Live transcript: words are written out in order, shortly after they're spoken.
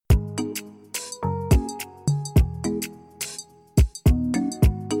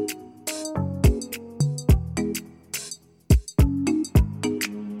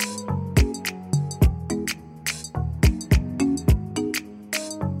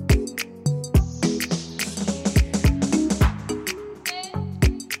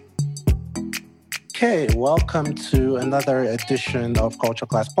Okay, welcome to another edition of Culture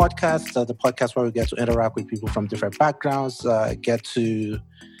Class Podcast, the podcast where we get to interact with people from different backgrounds, get to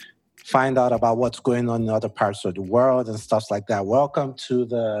find out about what's going on in other parts of the world and stuff like that. Welcome to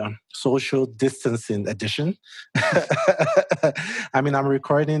the social distancing edition. I'm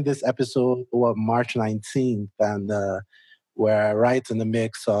recording this episode March 19th, and we're right in the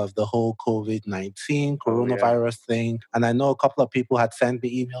mix of the whole COVID-19 coronavirus thing. And I know a couple of people had sent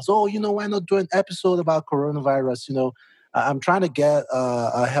me emails, why not do an episode about coronavirus? I'm trying to get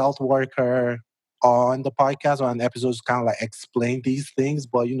a health worker on the podcast or on episodes kind of like explain these things.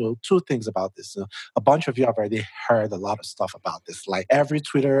 But, two things about this. A bunch of you have already heard a lot of stuff about this. Like every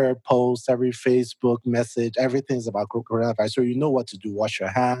Twitter post, every Facebook message, everything's about coronavirus. So you know what to do. Wash your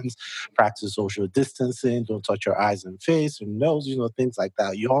hands, practice social distancing, don't touch your eyes and face and nose, things like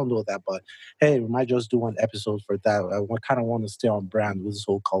that. You all know that. But hey, we might just do one episode for that. I kind of want to stay on brand with this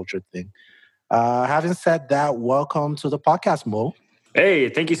whole culture thing. Having said that, welcome to the podcast, Mo. Hey,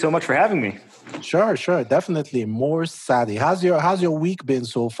 thank you so much for having me. Sure, definitely. More Sadi. How's your week been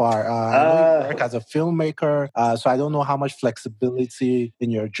so far? I know you work as a filmmaker, so I don't know how much flexibility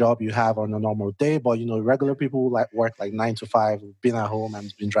in your job you have on a normal day, but regular people who work like 9 to 5, been at home and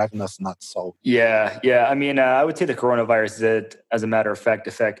it's been driving us nuts. So yeah. I would say the coronavirus did, as a matter of fact,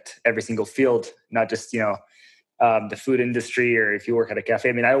 affect every single field, not just the food industry, or if you work at a cafe.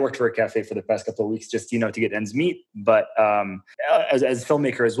 I worked for a cafe for the past couple of weeks just, to get ends meet. But as a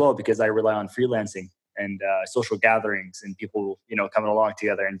filmmaker as well, because I rely on freelancing and social gatherings and people, coming along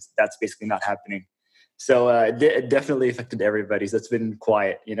together. And that's basically not happening. So it definitely affected everybody. So it's been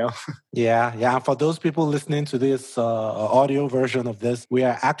quiet, Yeah. For those people listening to this audio version of this, we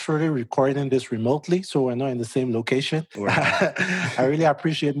are actually recording this remotely, so we're not in the same location. I really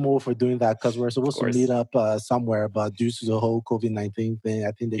appreciate Mo for doing that, because we're supposed to meet up somewhere, but due to the whole COVID-19 thing,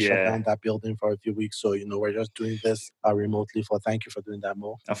 I think they shut down that building for a few weeks. So, we're just doing this remotely. Thank you for doing that,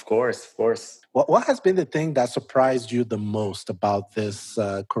 Mo. Of course. What has been the thing that surprised you the most about this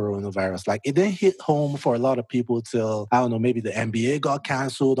coronavirus? Like, it didn't hit home for a lot of people till, I don't know, maybe the NBA got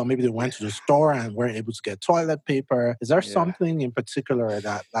canceled, or maybe they went to the store and weren't able to get toilet paper. Is there something in particular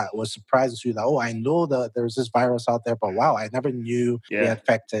that was surprising to you that, I know that there's this virus out there, but wow, I never knew it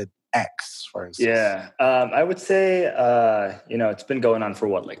affected X, for instance? Yeah. I would say, it's been going on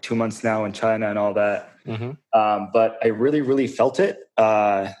for 2 months now in China and all that. Mm-hmm. But I really, really felt it.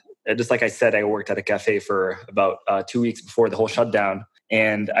 Just like I said, I worked at a cafe for about 2 weeks before the whole shutdown.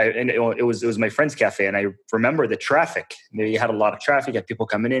 And it was my friend's cafe, and I remember the traffic. You had a lot of traffic, you had people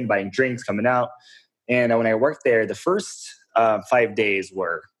coming in, buying drinks, coming out. And when I worked there, the first 5 days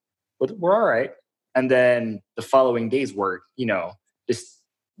were all right, and then the following days were just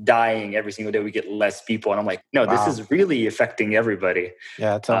dying every single day. We get less people, and I'm like, no, This is really affecting everybody.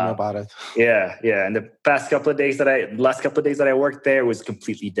 Yeah, tell me about it. Yeah. And the last couple of days that I worked there was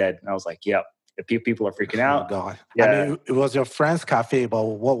completely dead, and I was like, yep. People are freaking out. Oh, God. Yeah. It was your friend's cafe, but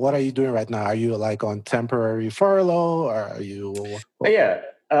what are you doing right now? Are you like on temporary furlough, or are you? Yeah.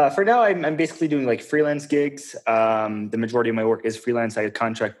 For now, I'm basically doing like freelance gigs. The majority of my work is freelance. I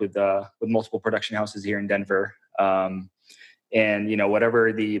contract with multiple production houses here in Denver. And whatever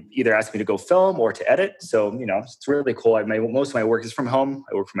either ask me to go film or to edit. So it's really cool. Most of my work is from home.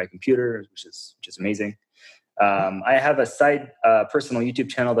 I work from my computer, which is amazing. I have a side personal YouTube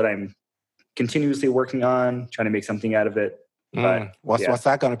channel that I'm continuously working on, trying to make something out of it. But what's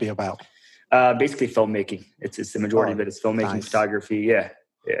that going to be about? Basically filmmaking. It's the majority of it is filmmaking, nice. Photography. Yeah,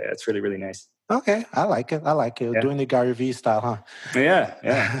 it's really, really nice. Okay, I like it. Yeah. Doing the Gary Vee style, huh?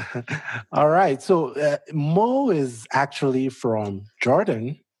 Yeah. All right. So Mo is actually from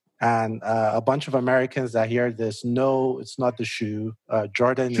Jordan. And a bunch of Americans that hear this know it's not the shoe.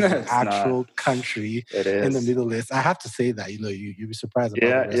 Jordan is an actual country in the Middle East. I have to say that, you'd be surprised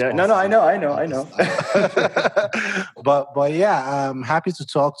about the response. No, I know. But yeah, I'm happy to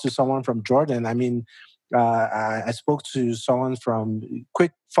talk to someone from Jordan. I spoke to someone from,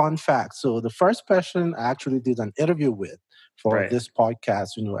 quick fun fact. So the first person I actually did an interview with for this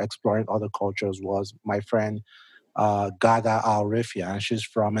podcast, exploring other cultures, was my friend, Ghada Al-Rifia, and she's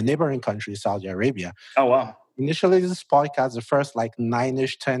from a neighboring country, Saudi Arabia. Oh, wow. Initially, this podcast, the first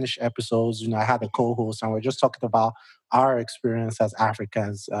 9-ish, 10-ish episodes, I had a co-host, and we're just talking about our experience as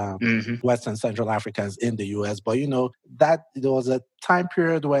Africans, West and Central Africans in the U.S. But, that there was a time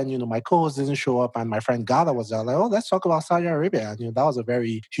period when, my co-host didn't show up and my friend Gala was there, like, oh, let's talk about Saudi Arabia. And, that was a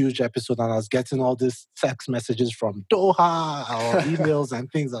very huge episode. And I was getting all these text messages from Doha or emails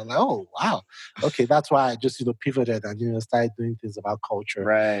and things. I was like, oh, wow. Okay, that's why I just, pivoted and, started doing things about culture.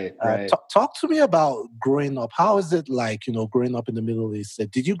 Right. Talk to me about growing up. How is it like, growing up in the Middle East?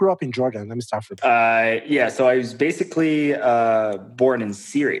 Did you grow up in Jordan? Let me start from yeah, so I was basically born in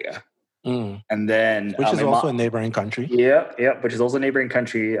Syria. And then which is also a neighboring country. Yeah, which is also a neighboring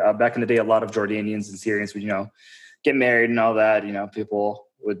country. Back in the day, a lot of Jordanians and Syrians would, get married and all that. People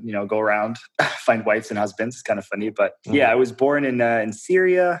would, go around, find wives and husbands. It's kind of funny, but yeah, I was born in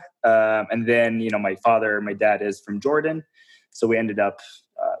Syria, and then my dad is from Jordan, so we ended up,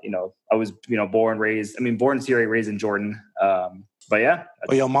 I was born in Syria, raised in Jordan. But yeah.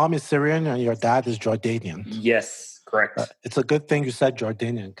 Well, your mom is Syrian and your dad is Jordanian. Yes. Correct. It's a good thing you said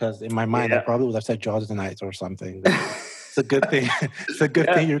Jordanian, because in my mind, I probably would have said Jordanite or something. It's a good thing. It's a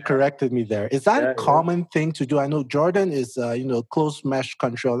good thing you corrected me there. Is that a common thing to do? I know Jordan is, close mesh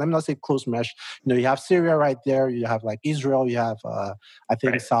country. Let me not say close mesh. You have Syria right there. You have like Israel. You have, I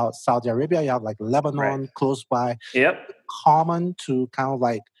think, Saudi Arabia. You have like Lebanon close by. Yep. Common to kind of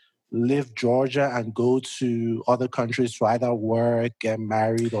like leave Georgia and go to other countries to either work, get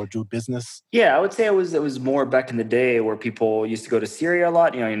married, or do business? Yeah, I would say it was more back in the day where people used to go to Syria a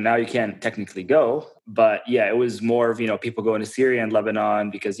lot. Now you can't technically go, but yeah, it was more of people going to Syria and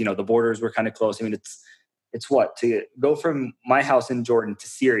Lebanon because the borders were kind of close. It's what, to go from my house in Jordan to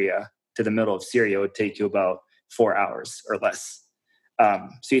Syria, to the middle of Syria, would take you about 4 hours or less.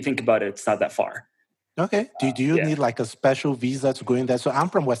 So you think about it, it's not that far. Okay. Do you need like a special visa to go in there? So I'm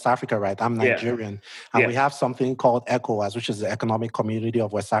from West Africa, right? I'm Nigerian. And we have something called ECOWAS, which is the Economic Community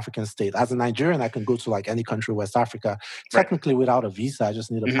of West African States. As a Nigerian, I can go to like any country in West Africa, technically without a visa. I just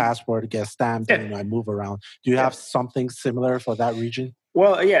need a passport to get stamped and I move around. Do you have something similar for that region?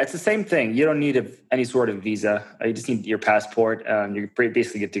 Well, yeah, it's the same thing. You don't need any sort of visa. You just need your passport. You're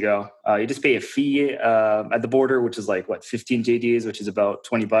basically good to go. You just pay a fee at the border, which is like, 15 JDs, which is about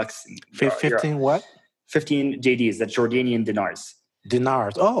 $20. 15 what? 15 JDs, that's Jordanian dinars.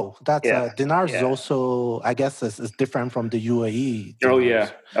 Dinars. Oh, that's dinars is also, I guess, is different from the UAE.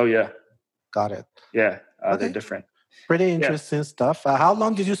 Dinars. Oh, yeah. Got it. Yeah, they're different. Pretty interesting stuff. How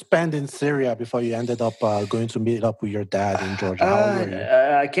long did you spend in Syria before you ended up going to meet up with your dad in Georgia? How old were you?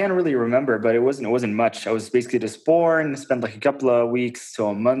 I can't really remember, but it wasn't much. I was basically just born, spent like a couple of weeks to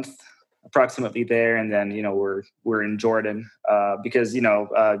a month approximately there, and then we're in Jordan because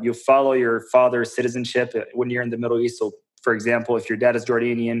you follow your father's citizenship when you're in the Middle East. So, for example, if your dad is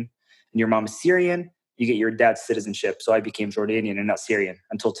Jordanian and your mom is Syrian, you get your dad's citizenship. So I became Jordanian and not Syrian.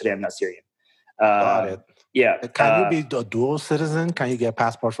 Until today, I'm not Syrian. Got it. Yeah. Can you be a dual citizen? Can you get a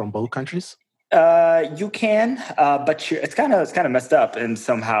passport from both countries? You can, but it's kind of messed up and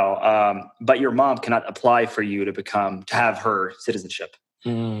somehow. But your mom cannot apply for you to have her citizenship.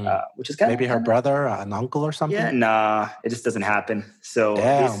 Which is maybe her brother, an uncle or something. Yeah, nah, it just doesn't happen. So,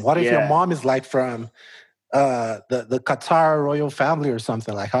 what if your mom is like from the Qatar royal family or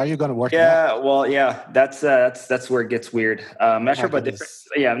something? Like, how are you going to work? That's where it gets weird. I'm not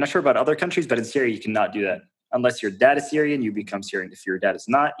sure about other countries, but in Syria you cannot do that unless your dad is Syrian. You become Syrian. If your dad is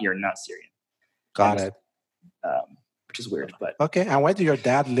not, you're not Syrian. Got it. Which is weird, but okay. And where did your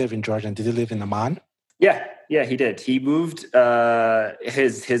dad live in Georgia? Did he live in Amman? Yeah, he did. He moved.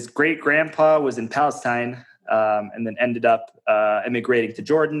 His great grandpa was in Palestine, and then ended up immigrating to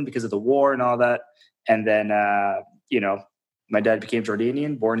Jordan because of the war and all that. And then my dad became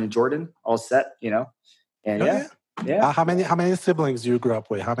Jordanian, born in Jordan, all set. And yeah. How many siblings do you grow up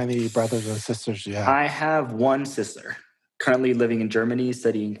with? How many brothers and sisters do you have? I have one sister, currently living in Germany,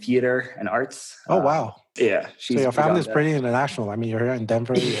 studying theater and arts. Oh wow. Yeah. So your family is pretty international. I mean, you're here in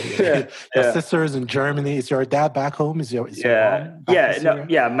Denver. Your sister is in Germany. Is your dad back home? Is your mom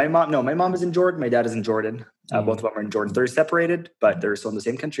back my mom is in Jordan. My dad is in Jordan. Both of them are in Jordan. They're separated, but they're still in the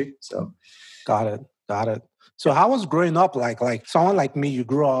same country. So, got it. So how was growing up like someone like me? You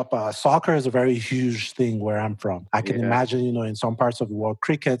grew up, soccer is a very huge thing where I'm from. I can imagine, in some parts of the world,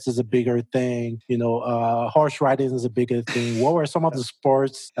 cricket is a bigger thing. Horse riding is a bigger thing. What were some of the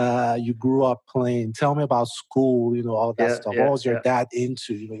sports you grew up playing? Tell me about school, all that stuff. What was your dad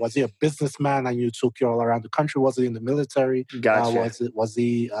into? Was he a businessman and you took you all around the country? Was he in the military? Gotcha. Was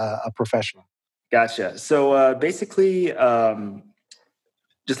he a professional? Gotcha. So basically,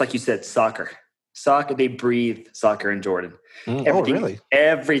 just like you said, soccer, they breathe soccer in Jordan. Really?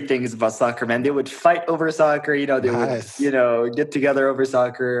 Everything is about soccer, man. They would fight over soccer. They would, get together over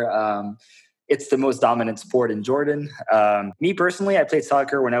soccer. It's the most dominant sport in Jordan. Me personally, I played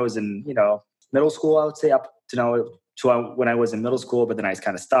soccer when I was in, middle school, I would say up to when I was in middle school, but then I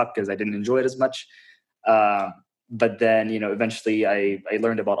kind of stopped because I didn't enjoy it as much. But then, eventually I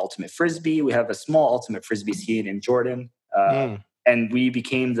learned about Ultimate Frisbee. We have a small Ultimate Frisbee scene in Jordan. And we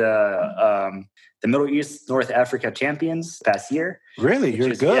became the Middle East North Africa champions past year. Really?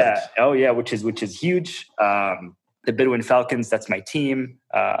 You're good. Yeah. Oh yeah. Which is huge. The Bedouin Falcons, that's my team.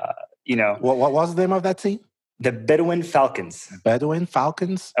 What was the name of that team? The Bedouin Falcons. Bedouin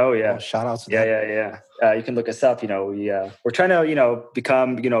Falcons? Oh yeah. Shout out to them. Yeah. You can look us up. We're trying to,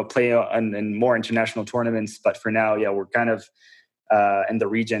 become, play in more international tournaments. But for now, we're kind of in the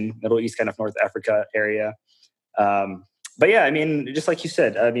region, Middle East, kind of North Africa area. But yeah, I mean, just like you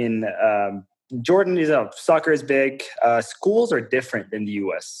said, I mean, Jordan, soccer is big. Schools are different than the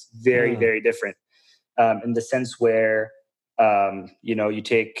US. Very, very different. In the sense where, you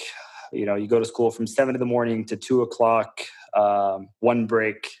take, you go to school from 7 a.m. to 2 o'clock, one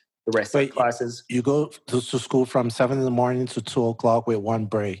break, the rest of classes. You go to school from 7 a.m. to 2 o'clock with one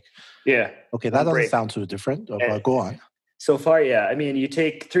break. Yeah. Okay, that doesn't sound too different, but go on. So far, yeah. I mean, you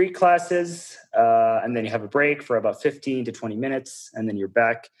take 3 classes and then you have a break for about 15 to 20 minutes and then you're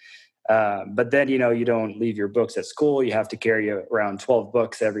back. But then, you don't leave your books at school. You have to carry around 12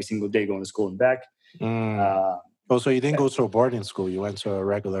 books every single day going to school and back. So you didn't go to a boarding school. You went to a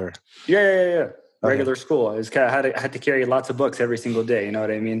regular... Yeah. Regular school. I was had to carry lots of books every single day. You know what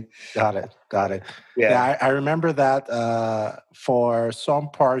I mean? Got it. Yeah. I remember that for some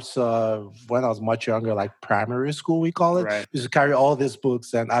parts of when I was much younger, like primary school, we call it. Right. You used to carry all these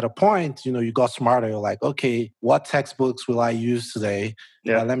books. And at a point, you got smarter. You're like, okay, what textbooks will I use today?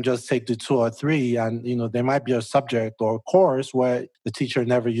 Yeah. Let me just take the 2 or 3. And, there might be a subject or a course where the teacher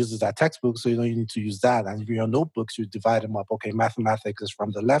never uses that textbook. So, you need to use that. And your notebooks, you divide them up. Okay, mathematics is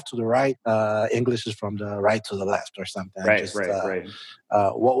from the left to the right. English is from the right to the left or something. Right.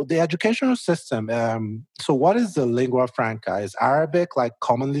 What the educational system? So what is the lingua franca? Is Arabic like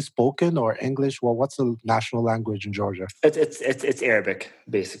commonly spoken or English? Well, what's the national language in Georgia? It's Arabic,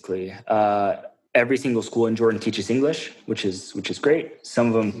 basically. Every single school in Jordan teaches English, which is great. Some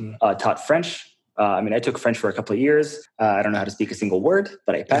of them taught French. I took French for a couple of years. I don't know how to speak a single word,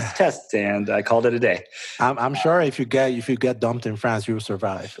 but I passed the test and I called it a day. I'm sure if you get dumped in France, you will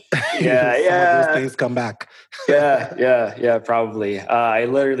survive. Yeah. Some of those things come back. Yeah, probably. I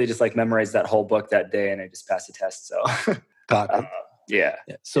literally just memorized that whole book that day and I just passed the test. So got it. Yeah.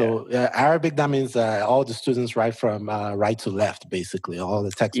 So Arabic, that means all the students write from right to left, basically. All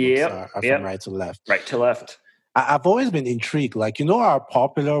the textbooks are from right to left. Right to left. I've always been intrigued, our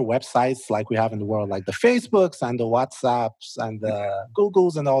popular websites like we have in the world, like the Facebooks and the WhatsApps and the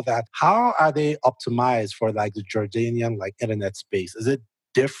Googles and all that. How are they optimized for the Jordanian internet space? Is it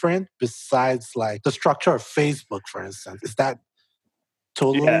different besides the structure of Facebook, for instance? Is that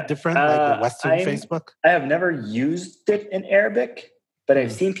totally different, like the Western Facebook? I have never used it in Arabic, but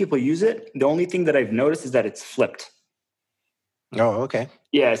I've seen people use it. The only thing that I've noticed is that it's flipped. Oh, okay.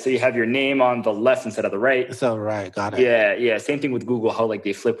 Yeah, so you have your name on the left instead of the right. So right, got it. Yeah. Same thing with Google, how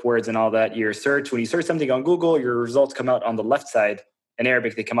they flip words and all that. When you search something on Google, your results come out on the left side. In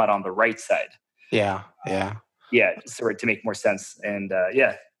Arabic, they come out on the right side. Yeah. So to make more sense. And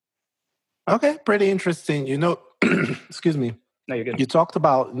Okay, pretty interesting. Excuse me. No, you're good. You talked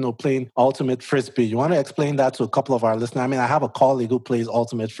about, playing Ultimate Frisbee. You want to explain that to a couple of our listeners? I have a colleague who plays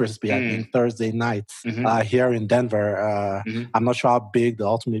Ultimate Frisbee, I think Thursday nights here in Denver. I'm not sure how big the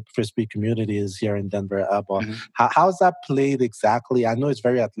Ultimate Frisbee community is here in Denver, but how's that played exactly? I know it's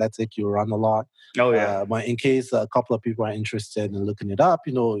very athletic. You run a lot. Oh, yeah. But in case a couple of people are interested in looking it up,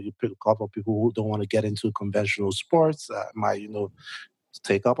 you pick a couple of people who don't want to get into conventional sports, might,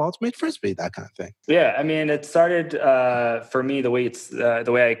 take up Ultimate Frisbee, that kind of thing. Yeah, it started for me the way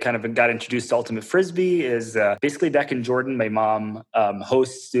I kind of got introduced to Ultimate Frisbee is basically back in Jordan. My mom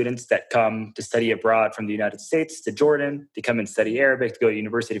hosts students that come to study abroad from the United States to Jordan. They come and study Arabic to go to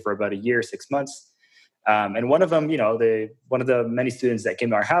university for about a year, 6 months. And one of them, one of the many students that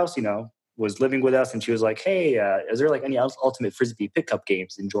came to our house, was living with us, and she was like, "Hey, is there any Ultimate Frisbee pickup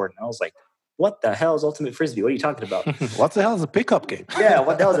games in Jordan?" I was like, "What the hell is Ultimate Frisbee? What are you talking about?" What the hell is a pickup game? Yeah,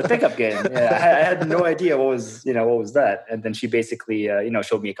 what the hell is a pickup game? Yeah, I had no idea what was that. And then she basically,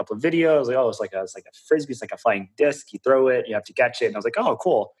 showed me a couple of videos. It's like a Frisbee. It's like a flying disc. You throw it, you have to catch it. And I was like, "Oh,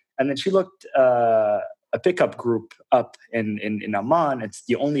 cool." And then she looked a pickup group up in Amman. It's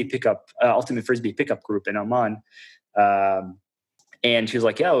the only Ultimate Frisbee pickup group in Amman. And she was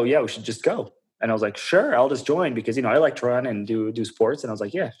like, "Yeah, we should just go." And I was like, "Sure, I'll just join because, I like to run and do sports." And I was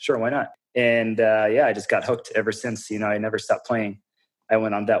like, "Yeah, sure, why not?" And I just got hooked ever since. I never stopped playing. I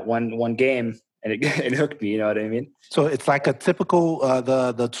went on that one game and it hooked me. You know what I mean? So it's like a typical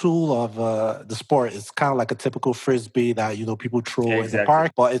the tool of the sport is kind of like a typical frisbee that people throw in the Exactly.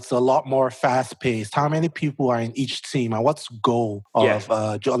 park, but it's a lot more fast paced. How many people are in each team, and what's the goal of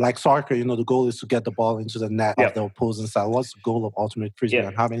like soccer? The goal is to get the ball into the net of the opposing side. What's the goal of ultimate frisbee,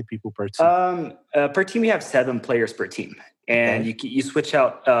 and how many people per team? Per team, you have 7 players per team, and you switch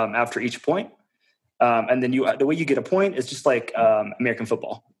out after each point, and then the way you get a point is just like American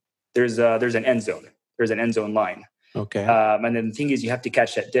football. There's an end zone. There's an end zone line. Okay. And then the thing is, you have to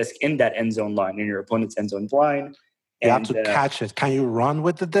catch that disc in that end zone line, in your opponent's end zone line. You have to catch it. Can you run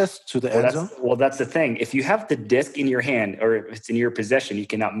with the disc to the end zone? Well, that's the thing. If you have the disc in your hand or if it's in your possession, you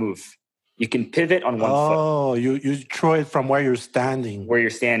cannot move. You can pivot on one foot. Oh, you throw it from where you're standing. Where you're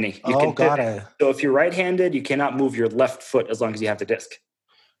standing. You can got pivot. it. So if you're right-handed, you cannot move your left foot as long as you have the disc.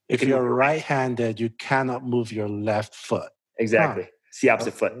 If you're right-handed, you cannot move your left foot. Exactly. It's the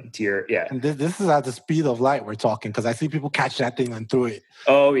opposite foot to your, And this is at the speed of light we're talking, because I see people catch that thing and throw it.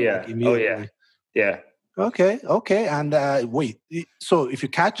 Oh, yeah. Yeah. Okay. And wait, so if you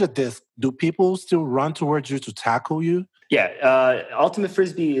catch a disc, do people still run towards you to tackle you? Yeah. Ultimate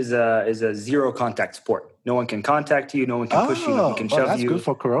Frisbee is a zero contact sport. No one can contact you. No one can push you. No one can shove you. That's good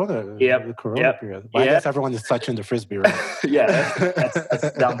for Corona. The Corona period. But I guess everyone is touching the Frisbee, right? That's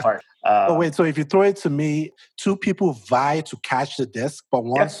the dumb part. Wait, so if you throw it to me, 2 people vie to catch the disc, but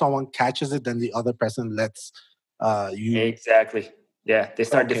once someone catches it, then the other person lets you... Exactly. Yeah, they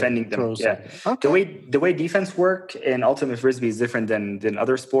start defending them. Yeah, the way defense work in Ultimate Frisbee is different than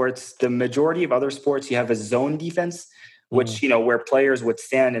other sports. The majority of other sports, you have a zone defense, which where players would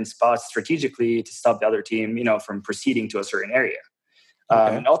stand in spots strategically to stop the other team, from proceeding to a certain area.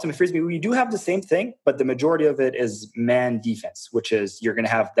 In Ultimate Frisbee, we do have the same thing, but the majority of it is man defense, which is you're going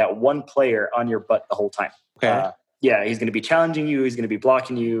to have that one player on your butt the whole time. He's going to be challenging you. He's going to be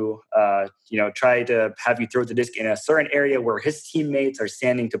blocking you. Try to have you throw the disc in a certain area where his teammates are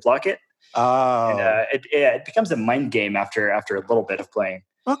standing to block it. And it becomes a mind game after a little bit of playing.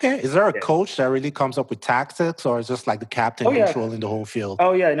 Okay. Is there a coach that really comes up with tactics, or is just like the captain controlling the whole field?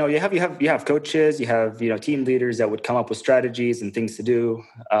 Oh yeah, no. You have coaches. You have team leaders that would come up with strategies and things to do.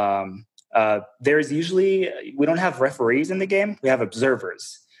 There's usually we don't have referees in the game. We have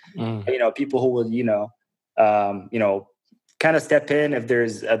observers. People who will kind of step in if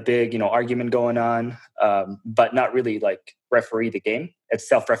there's a big argument going on, but not really like referee the game. It's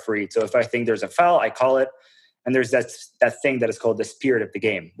self-refereed. So if I think there's a foul, I call it. And there's that thing that is called the spirit of the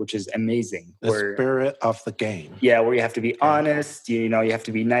game, which is amazing. The spirit of the game. Yeah, where you have to be honest, you have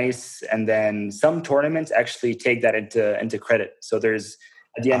to be nice. And then some tournaments actually take that into credit. So there's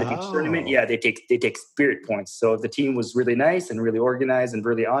at the end of each tournament, they take spirit points. So if the team was really nice and really organized and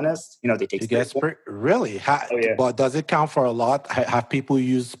really honest, they take spirit points. Really? But does it count for a lot? Have people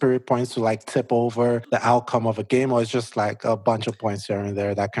used spirit points to like tip over the outcome of a game, or it's just like a bunch of points here and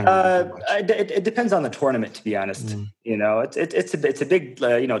there? That kind of it depends on the tournament, to be honest. It's a big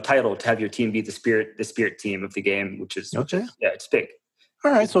title to have your team be the spirit team of the game, which is it's big.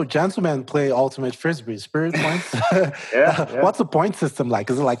 All right, so gentlemen play Ultimate Frisbee. Spirit points? What's the point system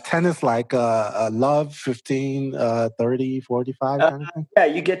like? Is it like tennis, like love, 15, 30, 45 kind of thing? Yeah,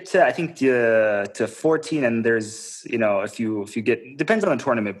 you get to, I think, to 14, and there's, if you get, depends on the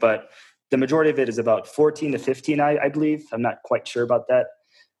tournament, but the majority of it is about 14 to 15, I believe. I'm not quite sure about that.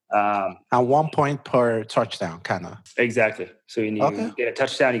 And 1 point per touchdown, kind of. Exactly. So you get a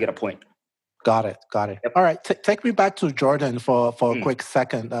touchdown, you get a point. Got it. Yep. All right. Take me back to Jordan for a quick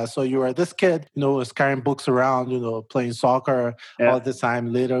second. So you were this kid, was carrying books around, playing soccer all the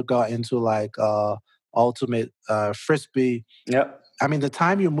time. Later got into like Ultimate Frisbee. Yep. I mean, the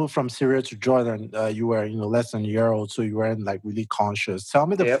time you moved from Syria to Jordan, you were, less than a year old, so you weren't like really conscious. Tell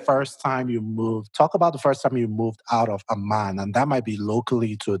me the first time you moved. Talk about the first time you moved out of Amman, and that might be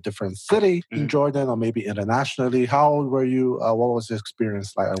locally to a different city in Jordan, or maybe internationally. How old were you? What was the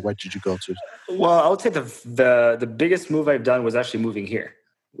experience like? Where did you go to? Well, I would say the biggest move I've done was actually moving here,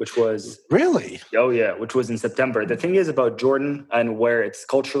 which was really which was in September. The thing is about Jordan and where it's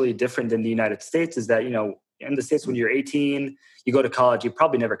culturally different than the United States is that in the States when you're 18. You go to college, you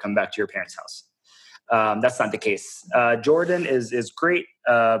probably never come back to your parents' house. That's not the case. Jordan is great,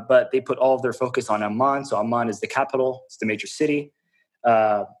 but they put all of their focus on Amman. So Amman is the capital. It's the major city.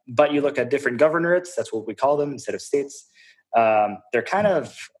 But you look at different governorates. That's what we call them instead of states. They're kind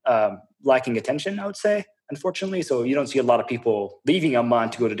of lacking attention, I would say, unfortunately. So you don't see a lot of people leaving Amman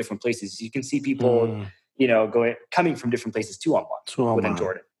to go to different places. You can see people, coming from different places to Amman within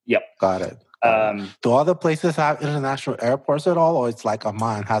Jordan. Yep. Got it. Do other places have international airports at all, or it's like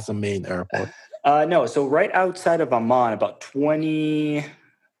Amman has a main airport? No. So right outside of Amman, about 20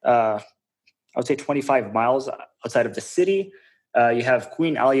 I would say 25 miles outside of the city, you have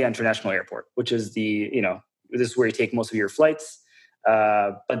Queen Alia International Airport, which is this is where you take most of your flights.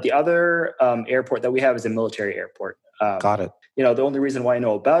 But the other airport that we have is a military airport. Got it. The only reason why I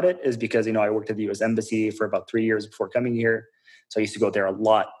know about it is because, I worked at the U.S. Embassy for about 3 years before coming here. So I used to go there a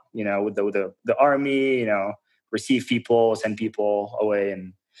lot, with the army, receive people, send people away.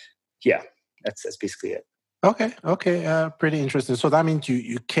 And yeah, that's basically it. Okay. Pretty interesting. So that means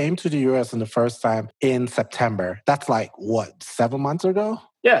you came to the US in the first time in September. That's like, what, 7 months ago?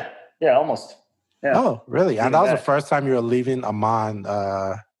 Yeah, almost. Yeah. Oh, really? And that was the first time you were leaving Amman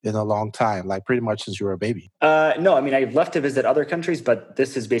in a long time, like pretty much since you were a baby. No, I've left to visit other countries, but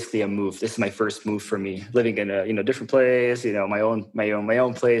this is basically a move. This is my first move for me, living in a different place, my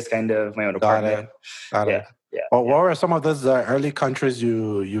own place, kind of my own apartment. Got it. Yeah. Well, what were some of those early countries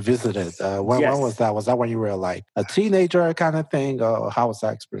you visited? When was that? Was that when you were like a teenager kind of thing? Or how was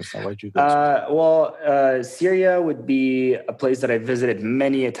that experience? Where did you go to? Syria would be a place that I visited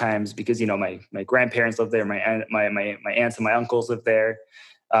many a times because, my grandparents lived there. My aunts and my uncles lived there.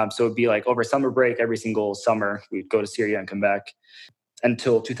 So it'd be like over summer break, every single summer, we'd go to Syria and come back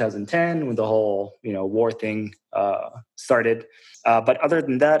until 2010 when the whole, war thing started. But other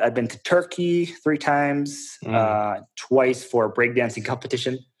than that, I've been to Turkey 3 times, twice for a breakdancing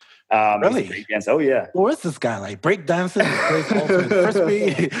competition. Really? Breakdance. Oh, yeah. Well, where's this guy? Like breakdancing?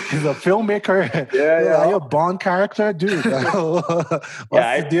 Frisbee? He's a filmmaker. Yeah. Are you a Bond character? Dude, what's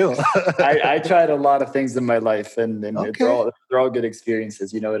the deal? I tried a lot of things in my life, and they're all good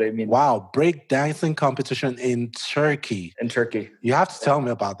experiences. You know what I mean? Wow. Breakdancing competition in Turkey. You have to tell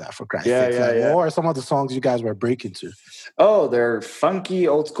me about that, for Christ's sake. Yeah. What are some of the songs you guys were breaking to? Oh, they're funky,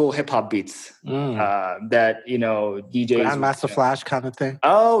 old school hip hop beats that, DJs. Grandmaster Flash kind of thing?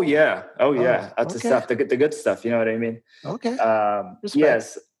 Oh, yeah. That's the stuff, the good stuff. You know what I mean? Okay.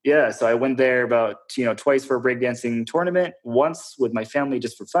 Yes. Yeah. So I went there about, twice for a breakdancing tournament, once with my family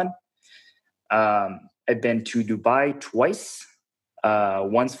just for fun. I've been to Dubai twice,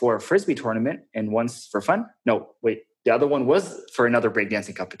 once for a Frisbee tournament and once for fun. No, wait. The other one was for another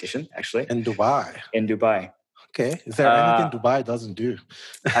breakdancing competition, actually. In Dubai. Okay. Is there anything Dubai doesn't do?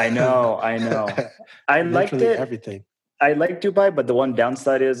 I know. I liked it. Everything. I like Dubai, but the one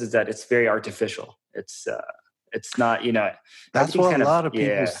downside is that it's very artificial. It's not, That's what a lot of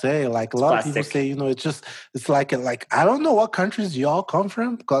people say. Like a lot of people say, it's like I don't know what countries y'all come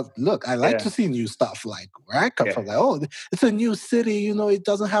from. Because look, I like to see new stuff. Like where I come from, like, it's a new city. It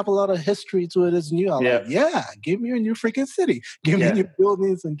doesn't have a lot of history to it. It's new. I'm like, give me a new freaking city. Give me new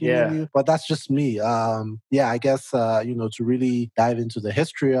buildings and give me new. But that's just me. I guess to really dive into the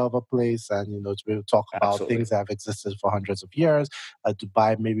history of a place and to really talk about things that have existed for hundreds of years.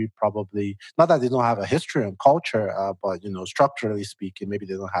 Dubai, probably not that they don't have a history and culture. But structurally speaking, maybe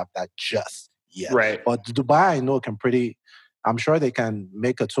they don't have that just yet. Right. But Dubai, I know I'm sure they can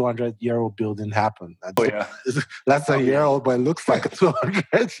make a 200-year-old building happen. That's a year old, but it looks like a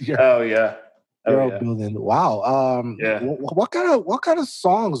 200-year-old building. Wow. What kind of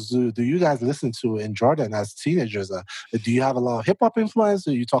songs do you guys listen to in Jordan as teenagers? Do you have a lot of hip hop influence?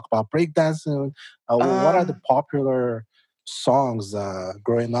 Do you talk about breakdancing? What are the popular songs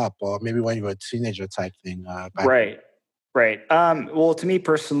growing up, or maybe when you were a teenager type thing? Right. Well, to me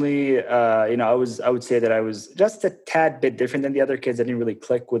personally, I would say that I was just a tad bit different than the other kids. I didn't really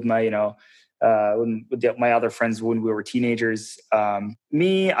click with my, my other friends when we were teenagers. I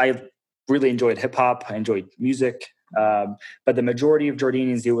really enjoyed hip hop. I enjoyed music. But the majority of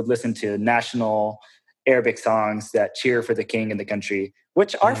Jordanians, they would listen to national Arabic songs that cheer for the king and the country,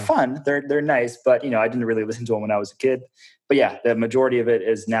 which are fun. They're nice, but I didn't really listen to them when I was a kid. But yeah, the majority of it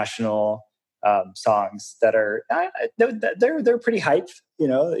is national songs that are they're pretty hype.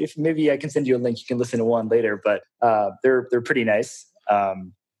 If maybe I can send you a link, you can listen to one later. But they're pretty nice.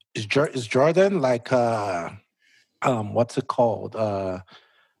 Is Jordan like what's it called?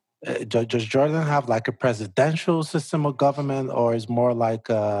 Does Jordan have like a presidential system of government, or is more like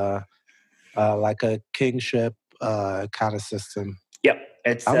a kingship kind of system? Yep.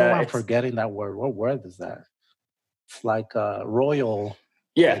 I'm forgetting that word. What word is that? It's like a royal.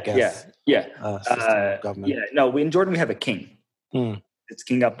 System of government. Yeah. No, in Jordan we have a king. It's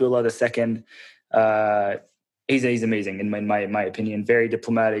King Abdullah II. He's amazing in my opinion. Very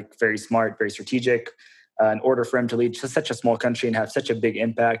diplomatic, very smart, very strategic. In order for him to lead such a small country and have such a big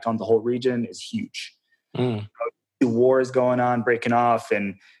impact on the whole region is huge. Wars going on, breaking off,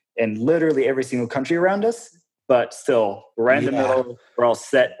 and literally every single country around us. But still, we're in the middle. We're all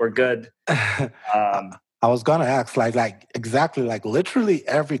set. We're good. I was gonna ask, like exactly, like literally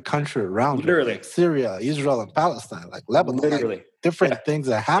every country around Jordan, Literally, like Syria, Israel, and Palestine, like Lebanon, like literally. different Yeah. things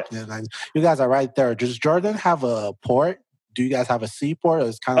are happening. And you guys are right there. Does Jordan have a port? Do you guys have a seaport, or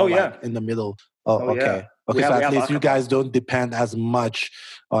it's kind Oh of like yeah. in the middle? Oh, Oh yeah. okay. Okay, We so have we at have least you Aqaba. guys don't depend as much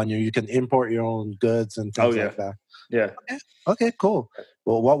on you. You can import your own goods and Oh things yeah. like that. Yeah. Okay, okay, cool.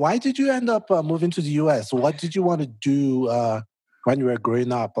 Well, why did you end up moving to the U.S.? What did you want to do when you were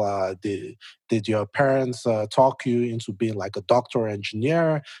growing up? Did your parents talk you into being like a doctor or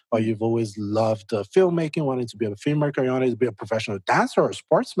engineer, or Mm. you've always loved filmmaking, wanting to be a filmmaker, you wanted to be a professional dancer or a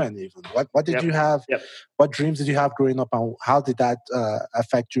sportsman even? What did you Yep. have? Yep. What dreams did you have growing up, and how did that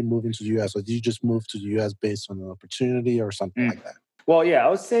affect you moving to the U.S.? Or did you just move to the U.S. based on an opportunity or something Mm. like that? Well, yeah, I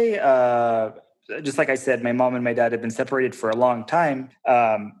would say, just like I said, my mom and my dad have been separated for a long time.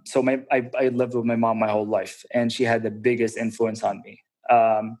 So I lived with my mom my whole life, and she had the biggest influence on me.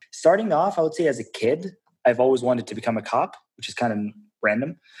 Starting off, I would say as a kid, I've always wanted to become a cop, which is kind of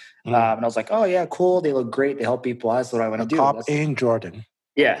random. Mm. And I was like, oh yeah, cool. They look great. They help people. That's what I want A to do. cop in Jordan.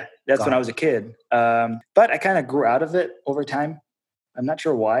 Yeah, that's when I Got was a kid. But I kind of grew out of it over time. I'm not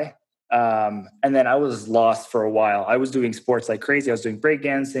sure why. And then I was lost for a while. I was doing sports like crazy. I was doing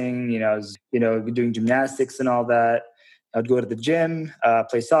breakdancing, I was, doing gymnastics and all that. I'd go to the gym,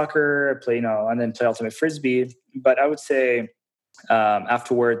 play soccer, and then play ultimate frisbee. But I would say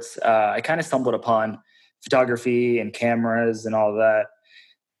afterwards, I kind of stumbled upon photography and cameras and all that.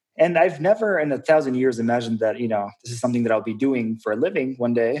 And I've never in 1,000 years imagined that, this is something that I'll be doing for a living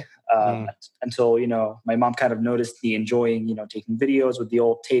one day. Mm. Until, my mom kind of noticed me enjoying, taking videos with the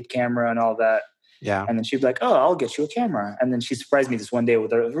old tape camera and all that. Yeah. And then she'd be like, oh, I'll get you a camera. And then she surprised me this one day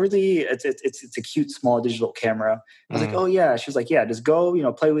with a really, it's a cute, small digital camera. I was like, oh yeah. She was like, yeah, just go,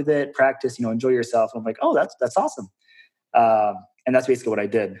 play with it, practice, enjoy yourself. And I'm like, oh, that's awesome. And that's basically what I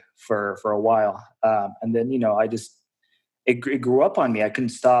did for a while. And then, it grew up on me. I couldn't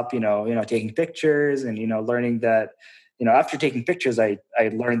stop, taking pictures and, learning that, after taking pictures, I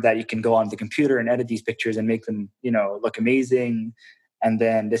learned that you can go on the computer and edit these pictures and make them, look amazing. And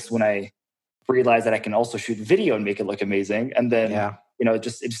then this is when I realized that I can also shoot video and make it look amazing. And then, Yeah.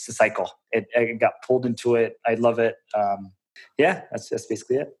 it's just a cycle. I got pulled into it. I love it. Yeah, that's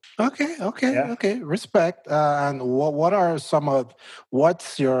basically it. Okay. Respect. And what are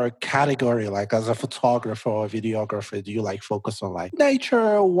what's your category like as a photographer or videographer? Do you like focus on like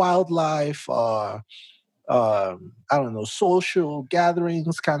nature, wildlife, I don't know, social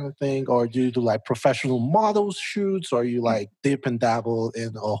gatherings kind of thing? Or do you do like professional models shoots? Or you like dip and dabble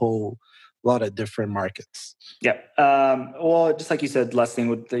in a whole lot of different markets? Yeah. Well, just like you said, last thing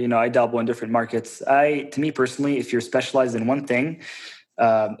with I dabble in different markets. To me personally, if you're specialized in one thing,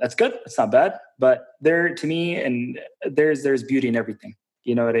 that's good. It's not bad. But to me, and there's beauty in everything.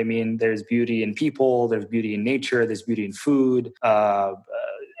 You know what I mean? There's beauty in people. There's beauty in nature. There's beauty in food.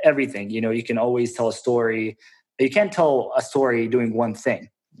 Everything. You can always tell a story. You can't tell a story doing one thing.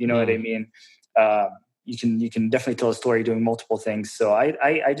 You know what I mean? You can definitely tell a story doing multiple things. So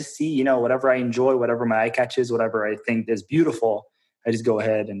I just see, whatever I enjoy, whatever my eye catches, whatever I think is beautiful, I just go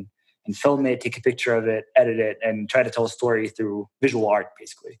ahead and film it, take a picture of it, edit it, and try to tell a story through visual art,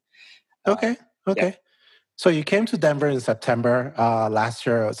 basically. Okay. Yeah. So you came to Denver in September last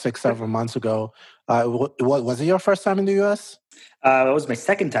year, 6-7 months ago. Was it your first time in the U.S.? It was my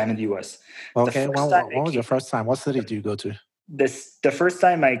second time in the U.S. Okay. When was your first time? What city did you go to? The first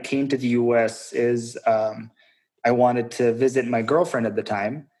time I came to the U.S. is I wanted to visit my girlfriend at the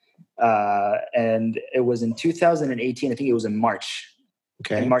time, and it was in 2018. I think it was in March.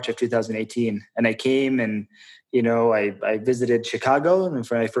 Okay. In March of 2018, and I came and I visited Chicago, and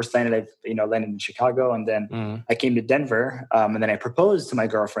for my first landed landed in Chicago, and then I came to Denver, and then I proposed to my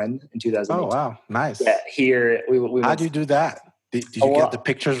girlfriend in 2018. Oh wow, nice. Yeah, here we How do you do that? Did you get the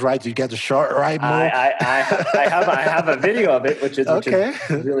pictures right? Did you get the shot right? I have a video of it, which is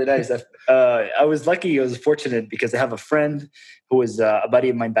really nice. I was lucky. I was fortunate because I have a friend who was a buddy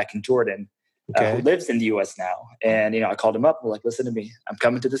of mine back in Jordan. Who lives in the U.S. now. And, I called him up. We're like, listen to me. I'm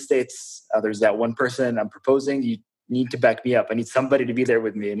coming to the States. There's that one person I'm proposing. You need to back me up. I need somebody to be there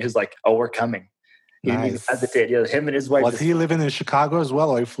with me. And he was like, oh, we're coming. He didn't even hesitate. Yeah, him and his wife. Was he living in Chicago as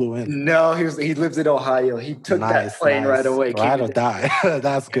well, or he flew in? No, he lives in Ohio. He took that plane right away. Ride or die.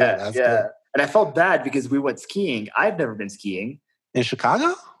 That's good. That's good. And I felt bad because we went skiing. I've never been skiing. In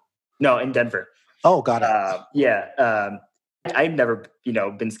Chicago? No, in Denver. Oh, got it. I've never,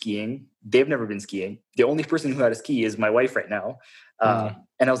 been skiing. They've never been skiing. The only person who had a ski is my wife right now. And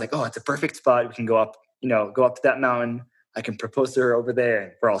I was like, oh, it's a perfect spot. We can go up to that mountain. I can propose to her over there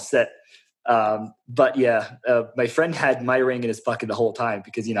and we're all set. But yeah, my friend had my ring in his pocket the whole time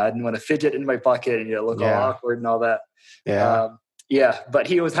because, I didn't want to fidget in my pocket and, look all awkward and all that. Yeah. Yeah, but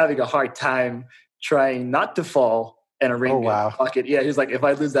he was having a hard time trying not to fall and a ring Oh, in his wow. pocket. Yeah, he was like, if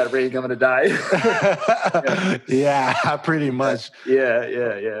I lose that ring, I'm going to die. Yeah, pretty much.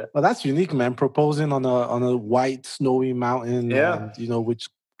 Yeah. Well, that's unique, man. Proposing on a white snowy mountain, Yeah. and with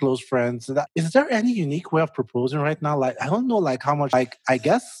close friends. Is there any unique way of proposing right now? Like, I don't know, like how much. Like, I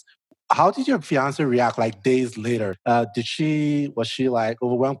guess. How did your fiance react? Like days later, was she like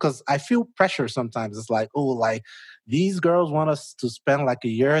overwhelmed? Because I feel pressure sometimes. It's like, oh, like these girls want us to spend like a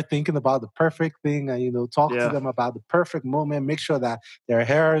year thinking about the perfect thing, and talk to Yeah. them about the perfect moment. Make sure that their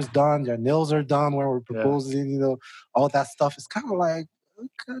hair is done, their nails are done when we're proposing. All that stuff. It's kind of like,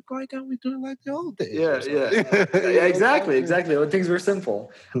 why can't we do it like the old days? Yeah, exactly. When things were simple.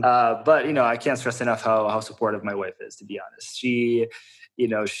 But I can't stress enough how supportive my wife is. To be honest, she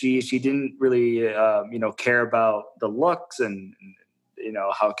didn't really care about the looks and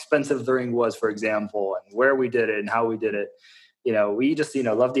how expensive the ring was, for example, and where we did it and how we did it. We just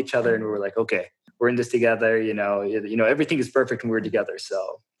loved each other, and we were like, okay, we're in this together. Everything is perfect when we're together.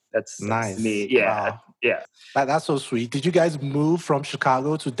 So that's nice. me. Yeah. Wow. Yeah. That's so sweet. Did you guys move from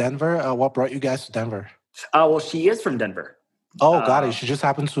Chicago to Denver? What brought you guys to Denver? Well, she is from Denver. Oh, got it. She just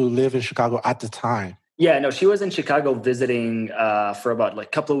happened to live in Chicago at the time. Yeah, no, she was in Chicago visiting for about like a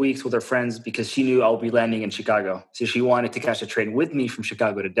couple of weeks with her friends because she knew I'll be landing in Chicago. So she wanted to catch a train with me from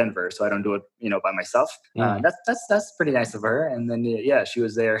Chicago to Denver, so I don't do it, by myself. That's pretty nice of her. And then she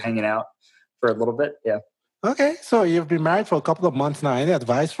was there hanging out for a little bit. Yeah. Okay, so you've been married for a couple of months now. Any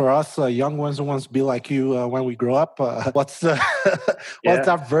advice for us young ones who wants to be like you when we grow up? What's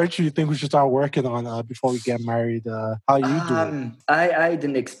that virtue you think we should start working on before we get married? How you do it? I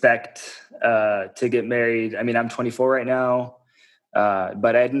didn't expect to get married. I mean, I'm 24 right now,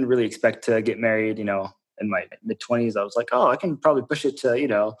 but I didn't really expect to get married, in my mid-20s. I was like, oh, I can probably push it to,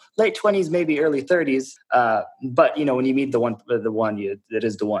 late 20s, maybe early 30s. But, when you meet the one, it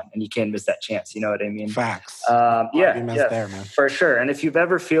is the one, and you can't miss that chance. You know what I mean? Facts. Yeah, there, man. For sure. And if you've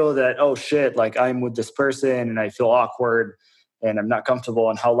ever feel that, oh, shit, like I'm with this person and I feel awkward and I'm not comfortable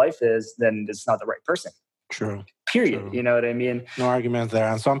in how life is, then it's not the right person. True. Period. True. You know what I mean? No arguments there.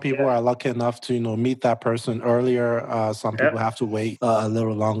 And some people are lucky enough to, meet that person earlier. Some people have to wait a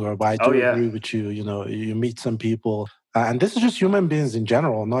little longer. But I do agree with you. You meet some people. And this is just human beings in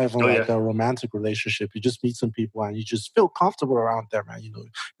general, not even a romantic relationship. You just meet some people and you just feel comfortable around them. And, you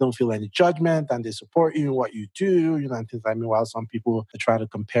don't feel any judgment and they support you in what you do, and things like that. Meanwhile, some people try to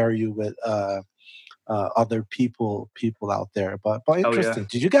compare you with other people out there. But interesting.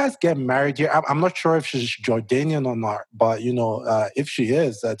 Did you guys get married here? I'm not sure if she's Jordanian or not, but if she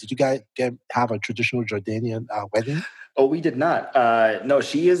is, did you guys have a traditional Jordanian wedding? Oh, we did not. No,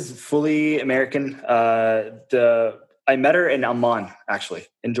 she is fully American. I met her in Amman, actually,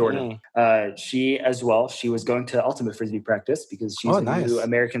 in Jordan. She as well. She was going to Ultimate Frisbee practice because she's a new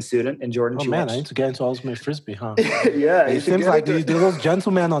American student in Jordan. Oh, man, I need to get into Ultimate Frisbee, huh? Yeah. It seems like those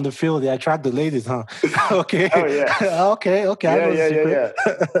gentlemen on the field, they attract the ladies, huh? Okay. Oh, yeah. okay. Yeah.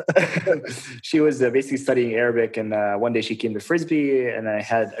 She was basically studying Arabic, and one day she came to Frisbee, and I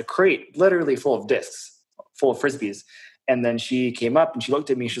had a crate literally full of discs, full of Frisbees. And then she came up and she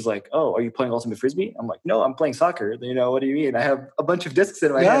looked at me. She's like, "Oh, are you playing Ultimate Frisbee?" I'm like, "No, I'm playing soccer." What do you mean? I have a bunch of discs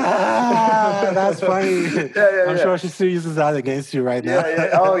in my hand. That's funny. I'm sure she still uses that against you right now.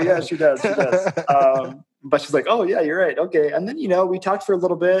 Yeah. Oh, yeah, she does. But she's like, "Oh, yeah, you're right. Okay." And then, we talked for a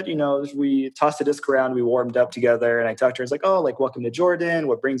little bit. We tossed a disc around. We warmed up together. And I talked to her. It's like, "Oh, like, welcome to Jordan.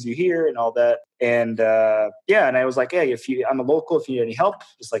 What brings you here?" And all that. And and I was like, "Hey, I'm a local. If you need any help,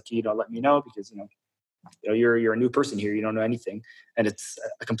 just like, let me know because, you're a new person here. You don't know anything. And it's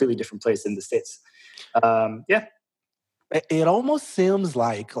a completely different place in the States." It almost seems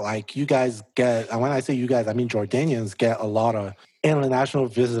like you guys get, and when I say you guys, I mean Jordanians get a lot of international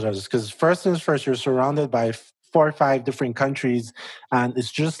visitors because first things first, you're surrounded by 4 or 5 different countries, and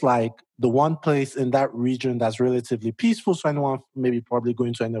it's just like the one place in that region that's relatively peaceful. So anyone maybe probably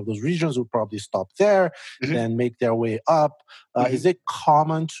going to any of those regions will probably stop there, then make their way up. Is it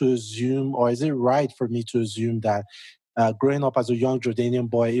common to assume, or is it right for me to assume that growing up as a young Jordanian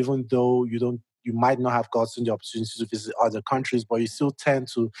boy, even though you might not have gotten the opportunity to visit other countries, but you still tend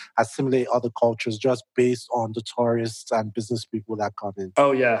to assimilate other cultures just based on the tourists and business people that come in?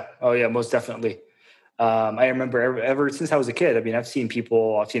 Oh, yeah, most definitely. I remember ever since I was a kid, I mean, I've seen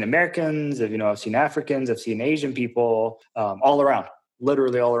Americans, I've seen Africans, I've seen Asian people, all around,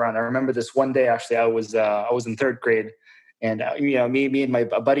 literally all around. I remember this one day, actually, I was in 3rd grade, And me and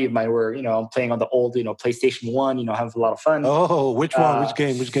a buddy of mine were playing on the old PlayStation 1. Having a lot of fun. Oh, which one? Which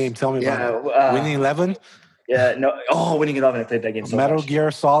game? Which game? Tell me about it. Winning 11. Yeah, no. Oh, Winning 11. I played that game so much. Metal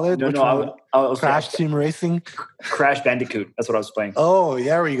Gear Solid. No, which no. one? I was Crash Team Racing. Crash Bandicoot. That's what I was playing. Oh,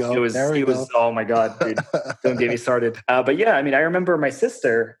 there we go. It was. Oh my God, dude! Don't get me started. But yeah, I mean, I remember my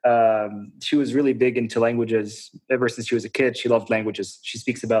sister. She was really big into languages ever since she was a kid. She loved languages. She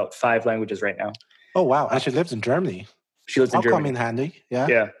speaks about 5 languages right now. Oh wow! And she lives in Germany. She lives in Germany. Come in handy.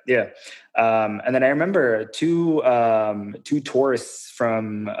 Yeah. Yeah. And then I remember two tourists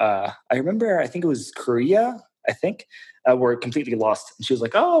from I think it was Korea. I think were completely lost. And she was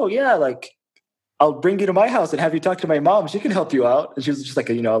like, "Oh yeah, like I'll bring you to my house and have you talk to my mom. She can help you out." And she was just like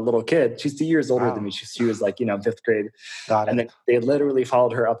a little kid. She's 2 years older than me. She was like 5th grade. Got it. And then they literally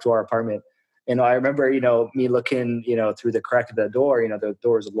followed her up to our apartment. And I remember, me looking, through the crack of the door, the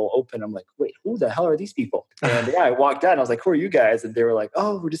door is a little open. I'm like, wait, who the hell are these people? And yeah, I walked out and I was like, who are you guys? And they were like,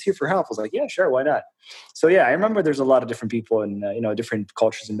 oh, we're just here for help. I was like, yeah, sure. Why not? So yeah, I remember there's a lot of different people and, different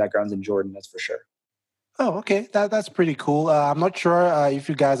cultures and backgrounds in Jordan. That's for sure. Oh, okay. That's pretty cool. I'm not sure if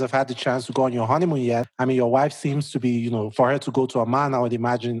you guys have had the chance to go on your honeymoon yet. I mean, your wife seems to be, for her to go to Oman, I would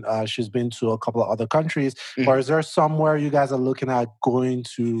imagine she's been to a couple of other countries. Mm-hmm. Or is there somewhere you guys are looking at going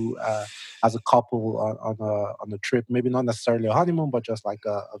to as a couple on a trip? Maybe not necessarily a honeymoon, but just like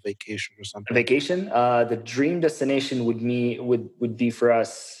a vacation or something. A vacation? The dream destination would be for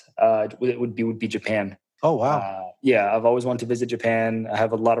us. Would be Japan. Oh wow! Yeah, I've always wanted to visit Japan. I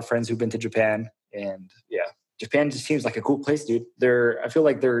have a lot of friends who've been to Japan, and yeah, Japan just seems like a cool place, dude. I feel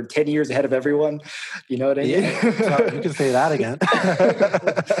like they're 10 years ahead of everyone. You know what I mean? Yeah, you can say that again.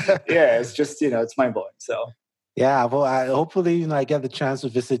 Yeah, it's just it's mind blowing. So yeah, well, hopefully I get the chance to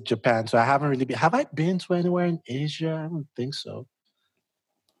visit Japan. So I haven't really been. Have I been to anywhere in Asia? I don't think so.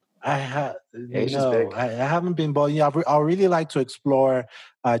 I haven't been, but I really like to explore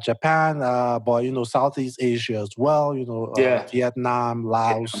Japan, but Southeast Asia as well. Vietnam,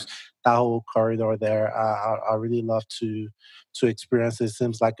 Laos, that whole corridor there. I really love to experience it.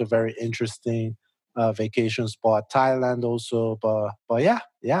 Seems like a very interesting vacation spot. Thailand also, but yeah.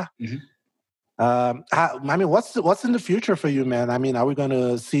 Mm-hmm. I mean, what's in the future for you, man? I mean, are we going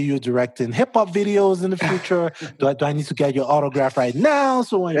to see you directing hip hop videos in the future? do I need to get your autograph right now?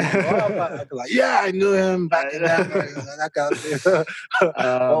 So when you go up, I can like, yeah, I knew him back in that kind of thing.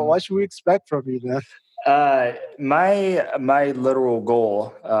 Well, what should we expect from you, man? My literal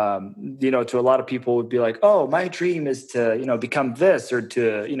goal, to a lot of people would be like, oh, my dream is to, become this or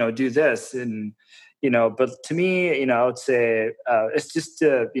to, do this. And, but to me, I would say it's just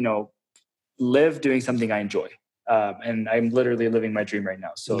to, live doing something I enjoy. And I'm literally living my dream right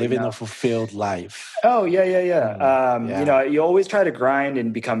now. So living a fulfilled life. Oh, yeah. You always try to grind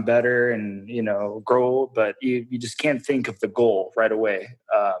and become better and, grow, but you just can't think of the goal right away.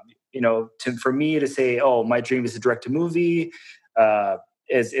 For me to say, oh, my dream is to direct a movie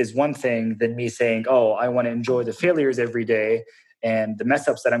is one thing than me saying, oh, I want to enjoy the failures every day and the mess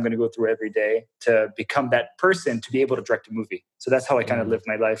ups that I'm going to go through every day to become that person to be able to direct a movie. So that's how I kind of live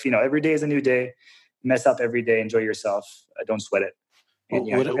my life. Every day is a new day. Mess up every day. Enjoy yourself. Don't sweat it. And,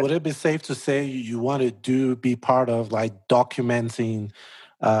 would it be safe to say you want to be part of like documenting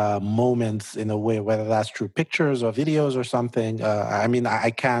moments in a way, whether that's through pictures or videos or something? I mean,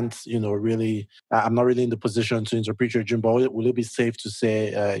 I can't, really, I'm not really in the position to interpret your dream, but will it be safe to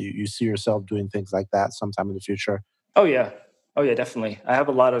say you see yourself doing things like that sometime in the future? Oh, yeah. Oh, yeah, definitely. I have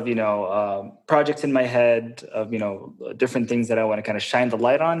a lot of, projects in my head of, different things that I want to kind of shine the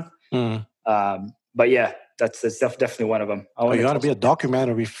light on. But yeah, that's definitely one of them. You want to be a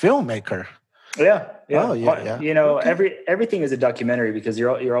documentary filmmaker. Yeah. Oh, yeah. Okay. Everything is a documentary because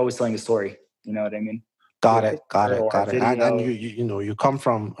you're always telling a story. You know what I mean? Got it. And you come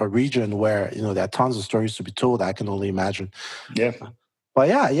from a region where there are tons of stories to be told. I can only imagine. Yeah. But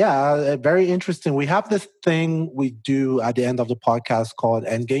yeah, very interesting. We have this thing we do at the end of the podcast called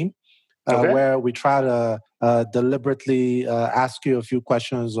Endgame, where we try to deliberately ask you a few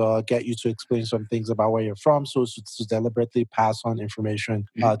questions or get you to explain some things about where you're from, so to deliberately pass on information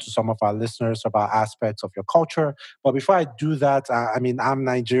to some of our listeners about aspects of your culture. But before I do that, I'm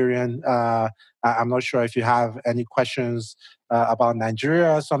Nigerian. I'm not sure if you have any questions about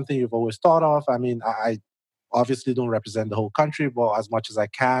Nigeria, something you've always thought of. I mean, I obviously don't represent the whole country, but as much as I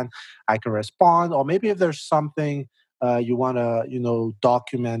can respond. Or maybe if there's something you want to,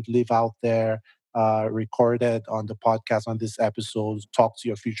 document, leave out there, recorded on the podcast, on this episode, talk to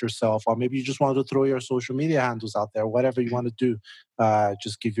your future self, or maybe you just want to throw your social media handles out there, whatever you want to do,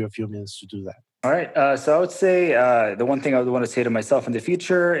 just give you a few minutes to do that. All right. So I would say the one thing I would want to say to myself in the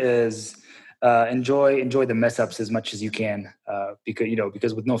future is enjoy the mess ups as much as you can,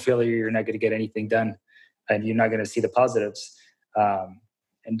 because with no failure, you're not going to get anything done, and you're not going to see the positives.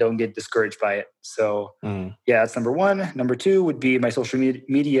 And don't get discouraged by it. So yeah, that's number one. Number two would be my social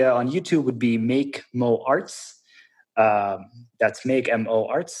media on YouTube would be Make Mo Arts. That's Make MO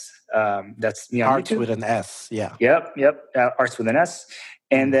Arts. That's me on Arts YouTube. with an S. Yeah. Yep. Arts with an S.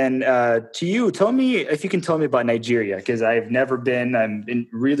 And then to you, tell me if you can tell me about Nigeria, because I've never been. I'm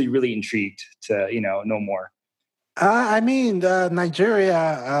really, really intrigued to know more. Nigeria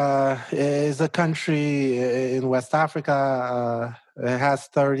is a country in West Africa. It has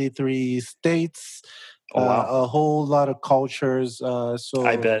 33 states, Oh, wow. a whole lot of cultures. So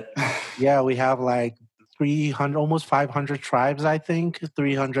I bet. Yeah, we have like 300, almost 500 tribes, I think,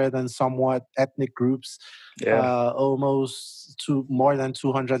 300 and somewhat ethnic groups. Yeah. Almost more than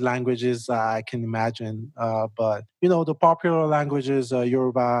 200 languages, I can imagine. But, the popular languages,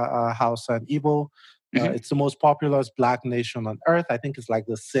 Yoruba, Hausa, and Igbo. It's the most populous Black nation on earth. I think it's like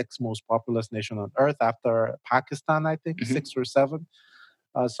the sixth most populous nation on earth after Pakistan, I think, 6 or 7,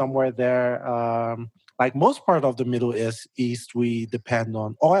 somewhere there. Like most part of the Middle East, we depend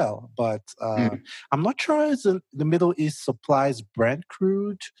on oil, but I'm not sure the Middle East supplies Brent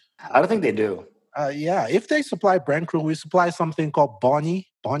crude. I don't think they do. Yeah, if they supply Brent crude, we supply something called Bonny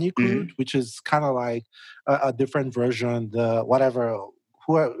crude, which is kind of like a different version.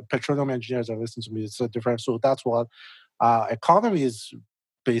 Who are petroleum engineers are listening to me, it's a different. So that's what economy is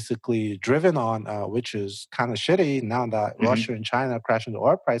basically driven on, which is kind of shitty now that Russia and China are crashing the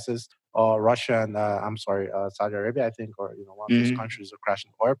oil prices, or Russia and Saudi Arabia, I think, or one of those countries are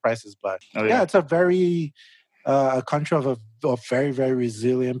crashing oil prices. But it's a very a country of very, very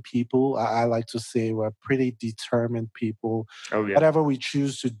resilient people. I like to say we're pretty determined people. Oh, yeah. Whatever we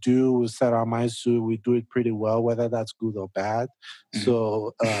choose to do, we set our minds to, we do it pretty well, whether that's good or bad.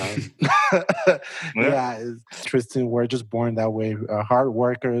 So, it's interesting. We're just born that way. Hard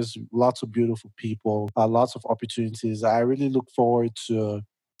workers, lots of beautiful people, lots of opportunities. I really look forward to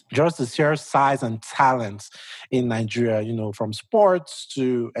just the sheer size and talent in Nigeria, from sports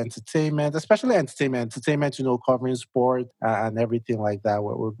to entertainment, especially entertainment, covering sport and everything like that.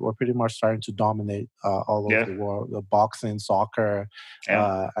 We're pretty much starting to dominate all over the world, the boxing, soccer,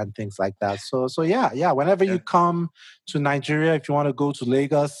 and things like that. So whenever you come to Nigeria, if you want to go to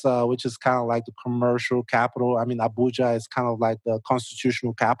Lagos, which is kind of like the commercial capital. I mean, Abuja is kind of like the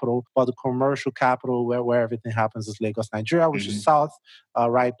constitutional capital, but the commercial capital where everything happens is Lagos, Nigeria, which is south,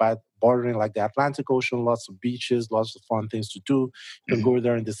 right by bordering like the Atlantic Ocean, lots of beaches, lots of fun things to do. You can go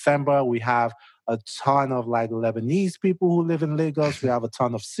there in December. We have a ton of like Lebanese people who live in Lagos. We have a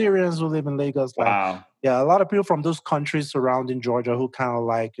ton of Syrians who live in Lagos. Wow. A lot of people from those countries surrounding Georgia who kind of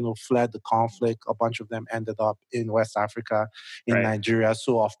like, fled the conflict. A bunch of them ended up in West Africa, in Nigeria.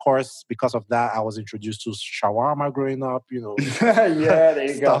 So, of course, because of that, I was introduced to shawarma growing up, there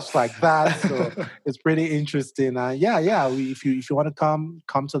you stuff like that. So it's pretty interesting. If you want to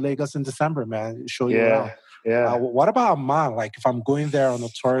come to Lagos in December, man, show you around. Yeah. What about Amman? Like, if I'm going there on a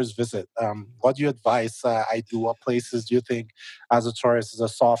tourist visit, what do you advise I do? What places do you think, as a tourist, is a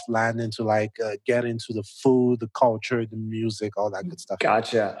soft landing to like get into the food, the culture, the music, all that good stuff?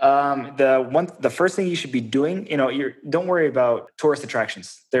 Gotcha. The first thing you should be doing, don't worry about tourist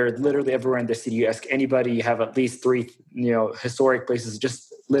attractions. They're literally everywhere in the city. You ask anybody, you have at least 3, historic places,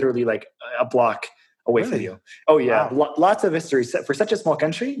 just literally like a block away from you. Oh yeah. Wow. Lots of history. For such a small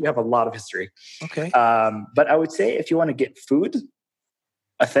country, you have a lot of history. Okay. But I would say if you want to get food,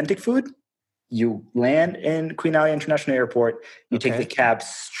 authentic food, you land in Queen Ali International Airport, you take the cab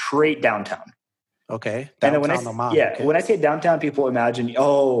straight downtown. Okay. Downtown when I say downtown, people imagine,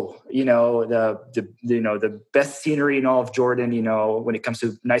 the best scenery in all of Jordan, when it comes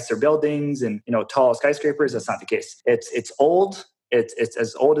to nicer buildings and, tall skyscrapers. That's not the case. It's old. It's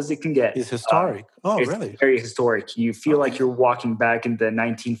as old as it can get. It's historic. It's really? Very historic. You feel like you're walking back in the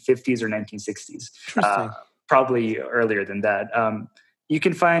 1950s or 1960s. Probably earlier than that. You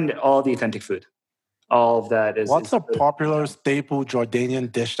can find all the authentic food. All of that is. What's a popular staple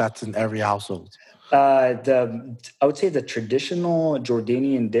Jordanian dish that's in every household? I would say the traditional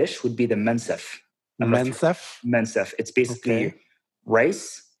Jordanian dish would be the mensef. Mensef. It's basically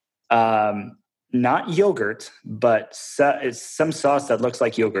rice. Not yogurt, but it's some sauce that looks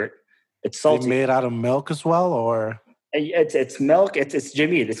like yogurt. It's salty. Made out of milk as well, or it's milk. It's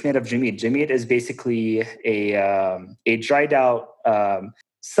jamid. It's made of jamid. Jamid is basically a dried out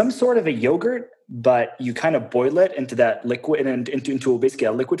some sort of a yogurt, but you kind of boil it into that liquid and into basically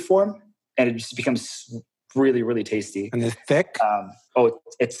a liquid form, and it just becomes really, really tasty. And it's thick.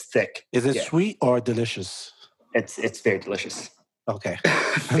 It's thick. Is it sweet or delicious? It's very delicious. Okay.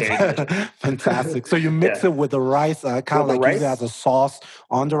 Very delicious. Fantastic. So you mix it with the rice, kind of With the like use it as rice, a sauce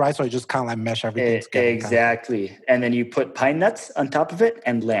on the rice, or you just kind of like mesh everything together? Kind of exactly. And then you put pine nuts on top of it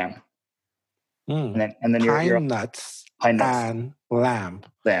and lamb. thing. And then you're Pine nuts pine nuts, and lamb.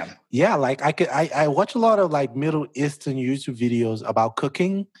 lamb. Yeah, like I watch a lot of like Middle Eastern YouTube videos about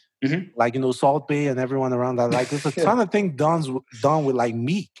cooking, like Salt Bay and everyone around that. Like there's a ton of things done with like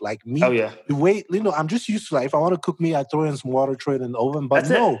meat, Oh yeah. The way I'm just used to like if I want to cook meat, I throw in some water, throw it in the oven. But That's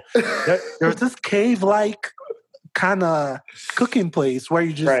no, it. there's this cave-like kind of cooking place where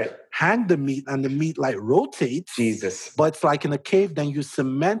you just hang the meat and the meat like rotates. Jesus. But it's like in a cave, then you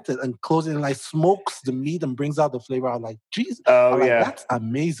cement it and close it and like smokes the meat and brings out the flavor. I'm like, Jesus. Oh I'm like, yeah. that's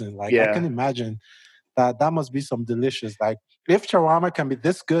amazing. Like I can imagine that must be some delicious. Like if shawarma can be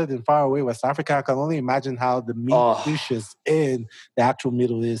this good in far away West Africa, I can only imagine how the meat dishes in the actual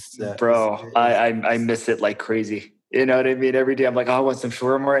Middle East. Bro, I miss it like crazy. You know what I mean? Every day I'm like, I want some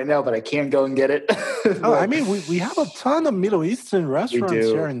shawarma right now, but I can't go and get it. I mean, we have a ton of Middle Eastern restaurants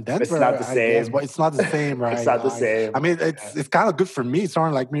here in Denver. It's not the same. Guess, but it's not the same, right? It's not the same. I mean, it's kind of good for me. It's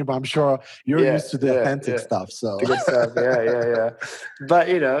someone like me, but I'm sure you're used to the authentic stuff. So the good stuff. Yeah. But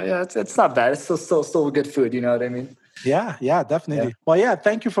it's not bad. It's still good food. You know what I mean? Yeah, definitely. Yeah. Well, yeah,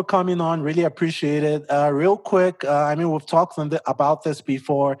 thank you for coming on. Really appreciate it. Real quick, I mean, we've talked about this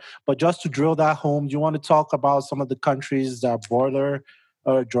before, but just to drill that home, do you want to talk about some of the countries that border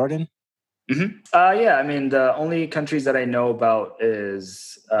Jordan? Yeah, I mean, the only countries that I know about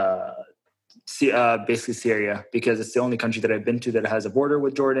is basically Syria, because it's the only country that I've been to that has a border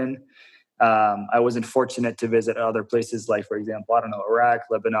with Jordan. I wasn't fortunate to visit other places like, for example, I don't know, Iraq,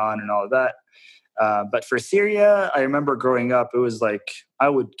 Lebanon, and all of that. But for Syria, I remember growing up, it was like I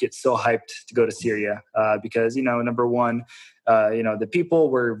would get so hyped to go to Syria because, number one, the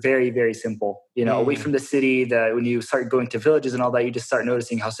people were very, very simple, away from the city. That when you start going to villages and all that, you just start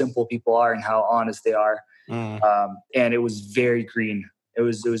noticing how simple people are and how honest they are. And it was very green. It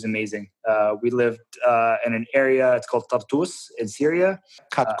was amazing. We lived in an area, it's called Tartus in Syria.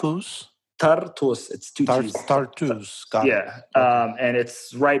 Tartus? Tartus. It's two T's. Tartus. Got it. And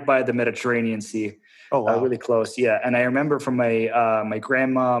it's right by the Mediterranean Sea. Oh, wow. Really close. Yeah. And I remember from my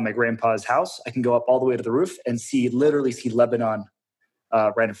grandpa's house, I can go up all the way to the roof and literally see Lebanon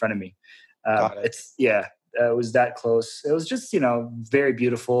right in front of me. It was that close. It was just, very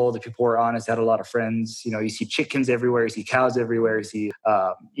beautiful. The people were honest, had a lot of friends. You see chickens everywhere, you see cows everywhere, you see,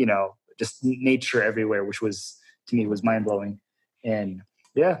 just nature everywhere, which was, to me, was mind blowing. And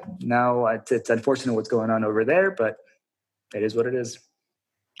yeah, now it's unfortunate what's going on over there, but it is what it is.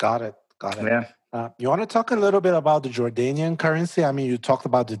 Got it. Yeah. You want to talk a little bit about the Jordanian currency? I mean, you talked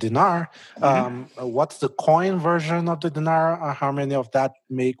about the dinar. What's the coin version of the dinar? How many of that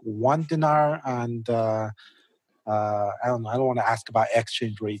make one dinar? And I don't know. I don't want to ask about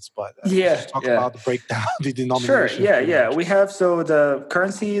exchange rates, but just talk about the breakdown, the denomination. Sure. Yeah. We have, so the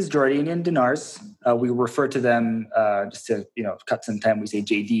currency is Jordanian dinars. We refer to them, just to, cut some time, we say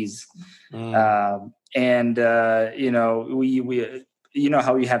JDs. We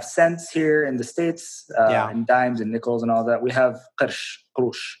how we have cents here in the States, and dimes and nickels and all that. We have qrush.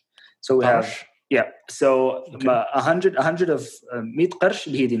 So we have, So 100 of 100 qursh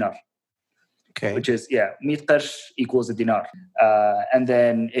بهي dinar. Okay. Which is, 100 qursh equals a dinar. And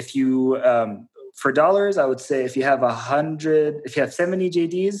then if you, for dollars, I would say if you have 70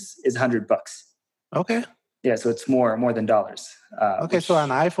 JDs, is $100. Okay. Yeah, so it's more than dollars. So an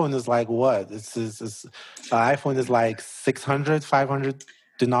iPhone is like what? iPhone is like 600, 500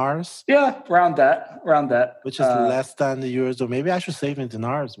 dinars? Yeah, around that. Which is less than the euros. Or maybe I should save in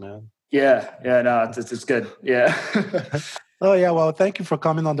dinars, man. Yeah, no, it's good. Yeah. Oh, yeah. Well, thank you for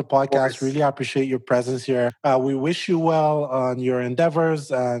coming on the podcast. Really appreciate your presence here. We wish you well on your endeavors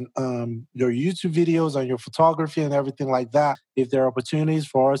and your YouTube videos and your photography and everything like that. If there are opportunities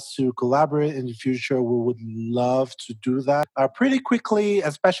for us to collaborate in the future, we would love to do that. Pretty quickly,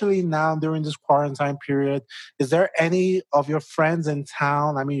 especially now during this quarantine period, is there any of your friends in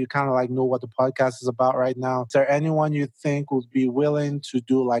town? I mean, you kind of like know what the podcast is about right now. Is there anyone you think would be willing to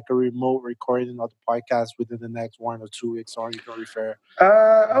do like a remote recording of the podcast within the next 1 or 2 weeks? Or you can refer?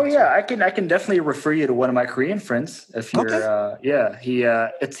 I can definitely refer you to one of my Korean friends. If you're,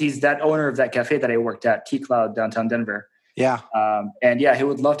 he's that owner of that cafe that I worked at, T-Cloud, downtown Denver. Yeah. He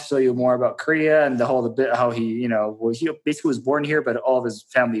would love to tell you more about Korea and how he, he basically was born here, but all of his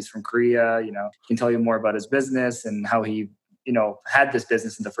family is from Korea. He can tell you more about his business and how he, had this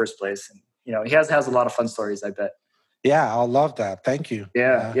business in the first place. And, he has a lot of fun stories, I bet. Yeah, I'll love that. Thank you.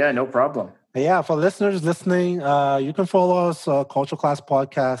 Yeah, no problem. Yeah, for listeners listening, you can follow us, Culture Class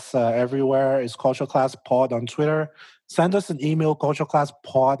Podcast, everywhere. It's Culture Class Pod on Twitter. send us an email,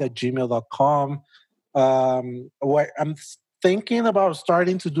 cultureclasspod@gmail.com. Where I'm thinking about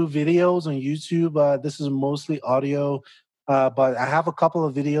starting to do videos on YouTube. This is mostly audio, but I have a couple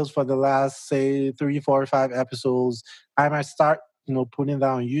of videos for the last, say, 3, 4, 5 episodes. I might start, putting that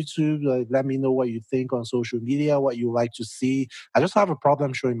on YouTube. Let me know what you think on social media, what you like to see. I just have a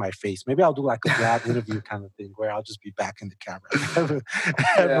problem showing my face. Maybe I'll do like a Vlad interview kind of thing where I'll just be back in the camera.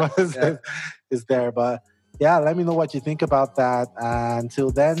 Everyone is there, but yeah, let me know what you think about that. Until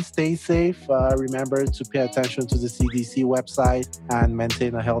then, stay safe. Remember to pay attention to the CDC website and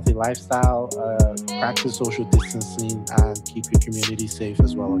maintain a healthy lifestyle. Practice social distancing and keep your community safe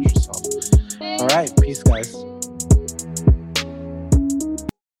as well as yourself. All right. Peace, guys.